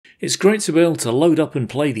It's great to be able to load up and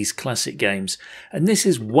play these classic games, and this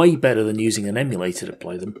is way better than using an emulator to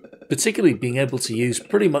play them, particularly being able to use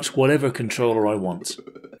pretty much whatever controller I want.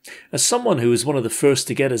 As someone who was one of the first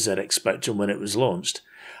to get a ZX Spectrum when it was launched,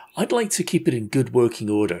 I'd like to keep it in good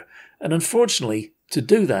working order, and unfortunately, to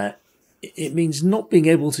do that, it means not being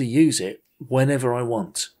able to use it whenever I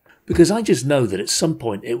want, because I just know that at some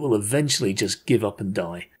point it will eventually just give up and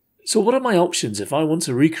die. So what are my options if I want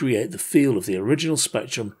to recreate the feel of the original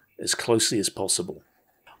Spectrum as closely as possible?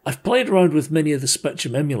 I've played around with many of the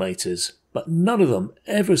Spectrum emulators, but none of them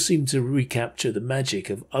ever seem to recapture the magic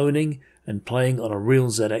of owning and playing on a real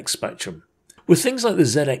ZX Spectrum. With things like the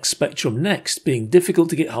ZX Spectrum Next being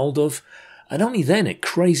difficult to get hold of, and only then at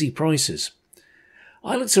crazy prices.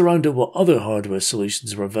 I looked around at what other hardware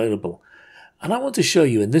solutions were available, and I want to show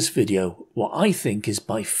you in this video what I think is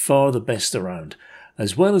by far the best around,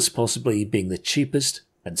 as well as possibly being the cheapest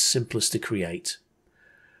and simplest to create.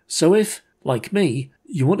 So if, like me,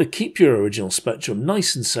 you want to keep your original Spectrum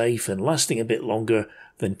nice and safe and lasting a bit longer,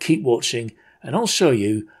 then keep watching and I'll show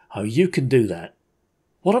you how you can do that.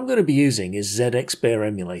 What I'm going to be using is ZX Bare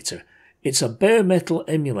Emulator. It's a bare metal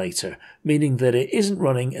emulator, meaning that it isn't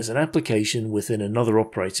running as an application within another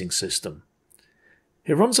operating system.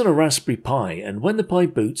 It runs on a Raspberry Pi, and when the Pi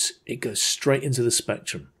boots, it goes straight into the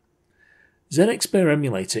Spectrum. ZX Bare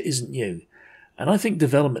Emulator isn't new, and I think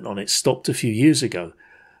development on it stopped a few years ago,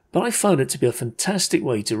 but I found it to be a fantastic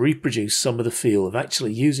way to reproduce some of the feel of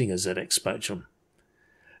actually using a ZX Spectrum.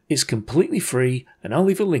 It's completely free, and I'll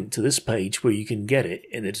leave a link to this page where you can get it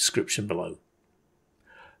in the description below.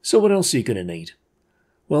 So what else are you going to need?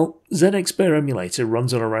 Well, ZX Bare Emulator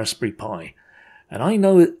runs on a Raspberry Pi, and I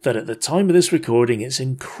know that at the time of this recording it's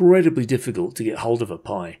incredibly difficult to get hold of a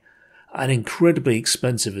Pi, and incredibly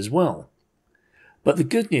expensive as well. But the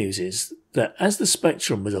good news is that as the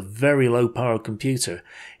Spectrum was a very low power computer,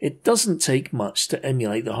 it doesn't take much to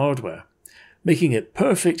emulate the hardware, making it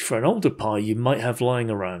perfect for an older Pi you might have lying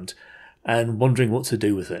around and wondering what to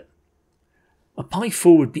do with it. A Pi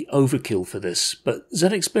 4 would be overkill for this, but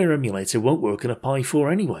ZX Bare Emulator won't work on a Pi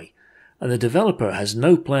 4 anyway, and the developer has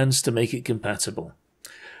no plans to make it compatible.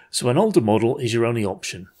 So an older model is your only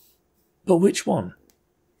option. But which one?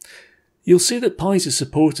 You'll see that Pis are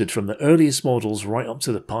supported from the earliest models right up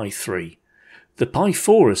to the Pi 3. The Pi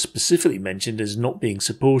 4 is specifically mentioned as not being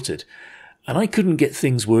supported, and I couldn't get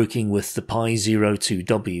things working with the Pi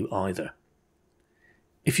 02W either.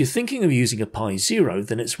 If you're thinking of using a Pi 0,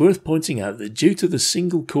 then it's worth pointing out that due to the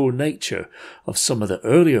single-core nature of some of the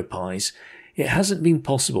earlier Pis, it hasn't been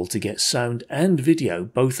possible to get sound and video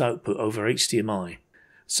both output over HDMI.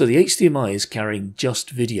 So the HDMI is carrying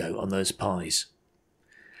just video on those Pis.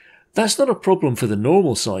 That's not a problem for the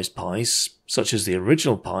normal sized Pis, such as the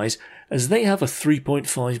original Pis, as they have a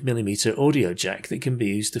 3.5mm audio jack that can be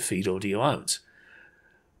used to feed audio out.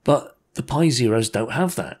 But the Pi Zeros don't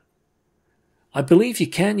have that. I believe you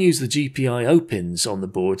can use the GPIO pins on the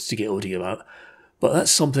boards to get audio out, but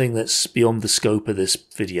that's something that's beyond the scope of this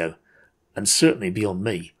video, and certainly beyond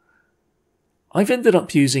me. I've ended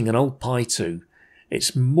up using an old Pi 2.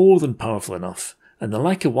 It's more than powerful enough, and the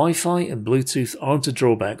lack of Wi-Fi and Bluetooth aren't a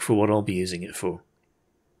drawback for what I'll be using it for.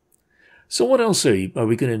 So what else are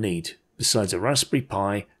we going to need, besides a Raspberry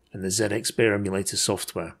Pi and the ZX Bare Emulator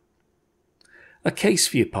software? A case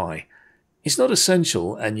for your Pi. It's not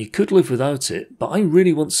essential and you could live without it, but I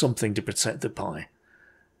really want something to protect the Pi.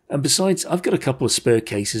 And besides, I've got a couple of spare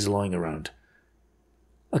cases lying around.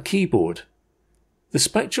 A keyboard. The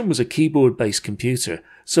Spectrum was a keyboard-based computer,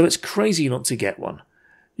 so it's crazy not to get one.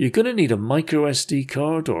 You're going to need a micro SD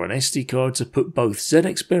card or an SD card to put both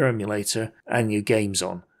ZX Bare Emulator and your games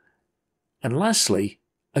on. And lastly,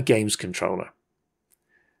 a games controller.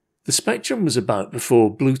 The Spectrum was about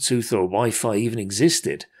before Bluetooth or Wi-Fi even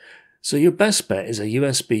existed, so your best bet is a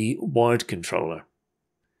USB wired controller.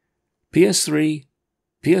 PS3,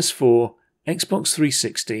 PS4, Xbox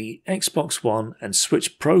 360, Xbox One and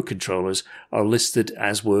Switch Pro controllers are listed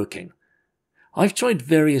as working. I've tried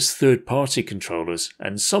various third-party controllers,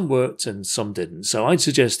 and some worked and some didn't, so I'd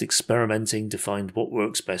suggest experimenting to find what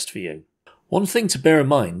works best for you. One thing to bear in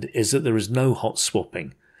mind is that there is no hot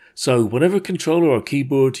swapping, so whatever controller or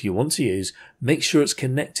keyboard you want to use, make sure it's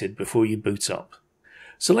connected before you boot up.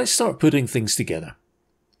 So let's start putting things together.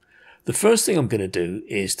 The first thing I'm going to do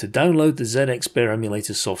is to download the ZX Bare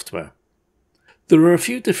Emulator software. There are a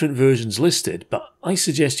few different versions listed, but I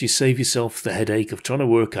suggest you save yourself the headache of trying to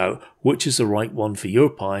work out which is the right one for your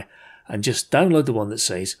Pi and just download the one that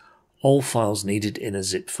says all files needed in a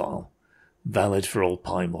zip file, valid for all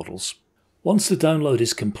Pi models. Once the download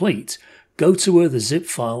is complete, go to where the zip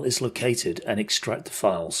file is located and extract the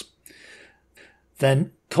files.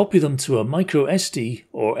 Then copy them to a micro SD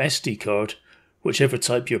or SD card, whichever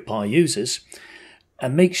type your Pi uses,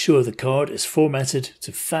 and make sure the card is formatted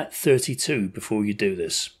to FAT32 before you do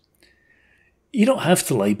this. You don't have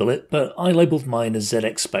to label it, but I labelled mine as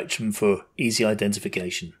ZX Spectrum for easy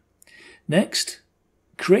identification. Next,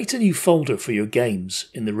 create a new folder for your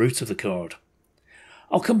games in the root of the card.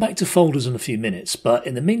 I'll come back to folders in a few minutes, but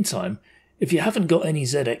in the meantime, if you haven't got any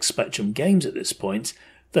ZX Spectrum games at this point,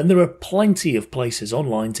 then there are plenty of places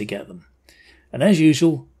online to get them. And as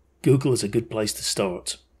usual, Google is a good place to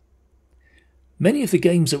start. Many of the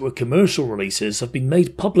games that were commercial releases have been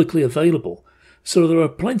made publicly available, so there are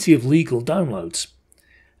plenty of legal downloads.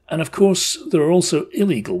 And of course, there are also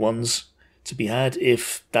illegal ones to be had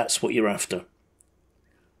if that's what you're after.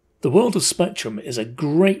 The world of Spectrum is a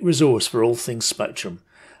great resource for all things Spectrum,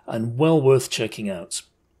 and well worth checking out.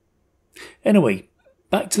 Anyway,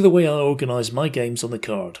 back to the way I organise my games on the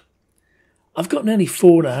card. I've got nearly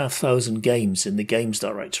 4,500 games in the games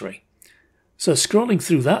directory, so scrolling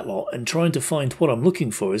through that lot and trying to find what I'm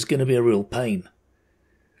looking for is going to be a real pain.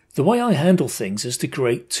 The way I handle things is to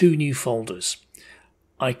create two new folders.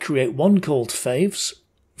 I create one called Faves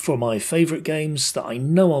for my favourite games that I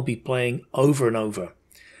know I'll be playing over and over,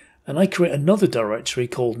 and I create another directory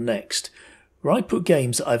called Next, where I put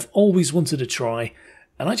games that I've always wanted to try,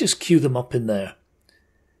 and I just queue them up in there.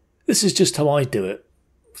 This is just how I do it.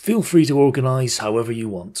 Feel free to organise however you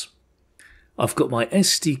want. I've got my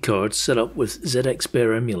SD card set up with ZX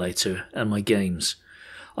Bear emulator and my games.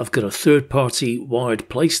 I've got a third-party wired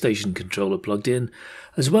PlayStation controller plugged in,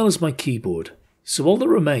 as well as my keyboard. So all that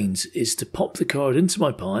remains is to pop the card into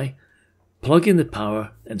my Pi, plug in the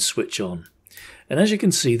power and switch on. And as you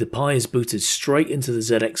can see, the Pi is booted straight into the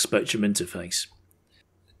ZX Spectrum interface.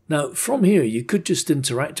 Now from here you could just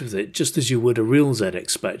interact with it just as you would a real ZX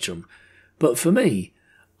Spectrum, but for me,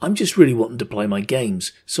 I'm just really wanting to play my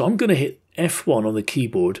games, so I'm going to hit F1 on the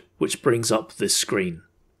keyboard, which brings up this screen.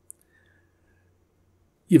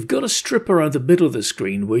 You've got a strip around the middle of the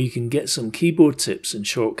screen where you can get some keyboard tips and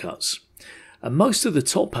shortcuts. And most of the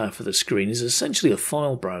top half of the screen is essentially a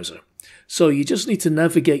file browser. So you just need to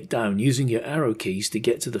navigate down using your arrow keys to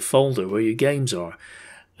get to the folder where your games are,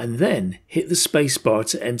 and then hit the space bar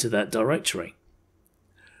to enter that directory.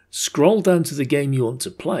 Scroll down to the game you want to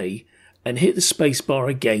play and hit the space bar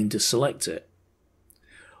again to select it.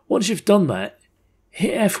 Once you've done that,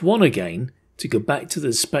 hit F1 again to go back to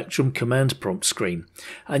the Spectrum command prompt screen,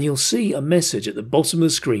 and you'll see a message at the bottom of the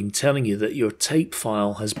screen telling you that your tape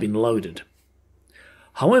file has been loaded.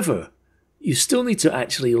 However, you still need to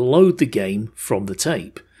actually load the game from the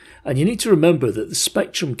tape, and you need to remember that the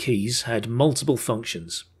Spectrum keys had multiple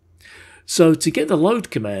functions. So to get the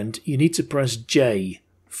load command, you need to press J,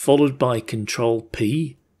 followed by Control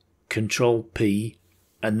P,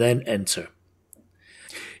 and then Enter.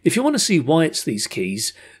 If you want to see why it's these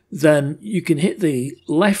keys, then you can hit the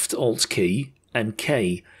left Alt key and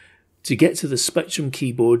K to get to the Spectrum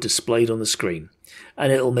keyboard displayed on the screen,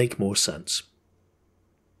 and it'll make more sense.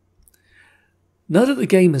 Now that the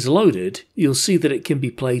game is loaded, you'll see that it can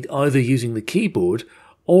be played either using the keyboard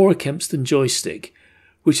or a Kempston joystick,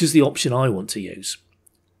 which is the option I want to use.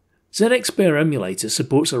 ZX Bear emulator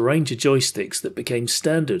supports a range of joysticks that became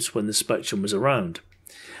standards when the Spectrum was around,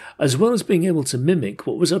 as well as being able to mimic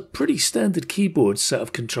what was a pretty standard keyboard set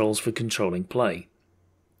of controls for controlling play.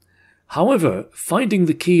 However, finding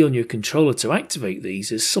the key on your controller to activate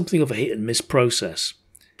these is something of a hit and miss process.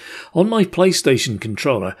 On my PlayStation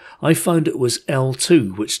controller, I found it was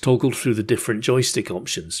L2 which toggled through the different joystick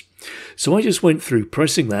options, so I just went through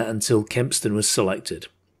pressing that until Kempston was selected.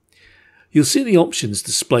 You'll see the options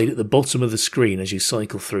displayed at the bottom of the screen as you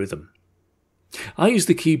cycle through them. I used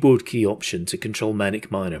the keyboard key option to control Manic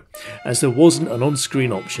Miner, as there wasn't an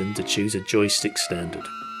on-screen option to choose a joystick standard.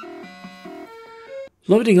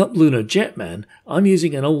 Loading up Lunar Jetman, I'm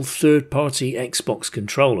using an old third-party Xbox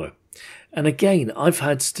controller, and again I've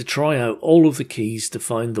had to try out all of the keys to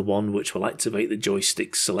find the one which will activate the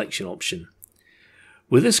joystick selection option.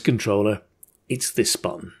 With this controller, it's this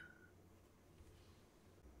button.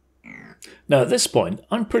 Now at this point,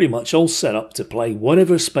 I'm pretty much all set up to play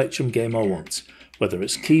whatever Spectrum game I want, whether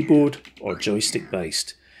it's keyboard or joystick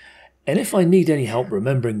based. And if I need any help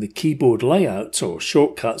remembering the keyboard layout or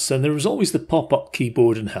shortcuts, then there is always the pop-up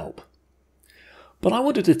keyboard and help. But I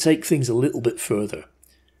wanted to take things a little bit further.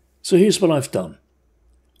 So here's what I've done.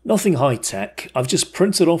 Nothing high-tech, I've just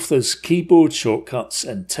printed off those keyboard shortcuts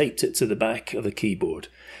and taped it to the back of the keyboard.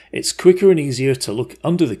 It's quicker and easier to look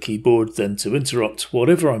under the keyboard than to interrupt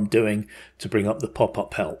whatever I'm doing to bring up the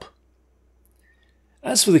pop-up help.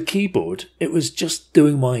 As for the keyboard, it was just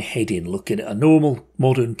doing my head in looking at a normal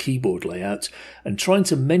modern keyboard layout and trying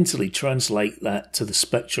to mentally translate that to the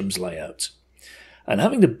Spectrum's layout. And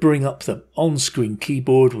having to bring up the on-screen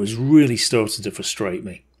keyboard was really starting to frustrate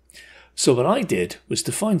me. So what I did was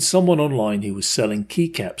to find someone online who was selling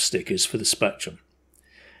keycap stickers for the Spectrum.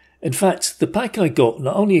 In fact, the pack I got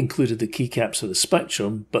not only included the keycaps for the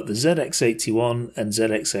Spectrum, but the ZX81 and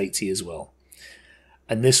ZX80 as well.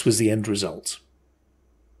 And this was the end result.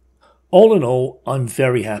 All in all, I'm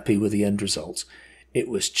very happy with the end result. It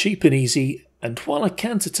was cheap and easy, and while I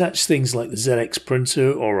can't attach things like the ZX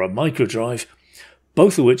printer or a microdrive,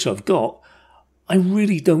 both of which I've got, I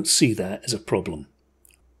really don't see that as a problem.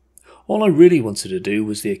 All I really wanted to do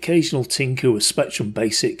was the occasional tinker with Spectrum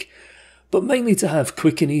Basic, but mainly to have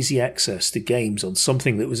quick and easy access to games on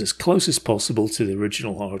something that was as close as possible to the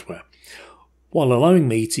original hardware, while allowing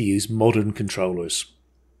me to use modern controllers.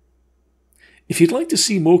 If you'd like to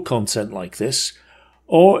see more content like this,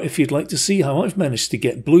 or if you'd like to see how I've managed to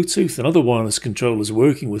get Bluetooth and other wireless controllers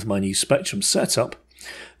working with my new Spectrum setup,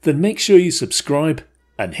 then make sure you subscribe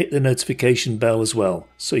and hit the notification bell as well,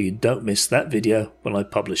 so you don't miss that video when I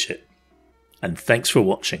publish it. And thanks for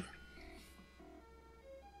watching.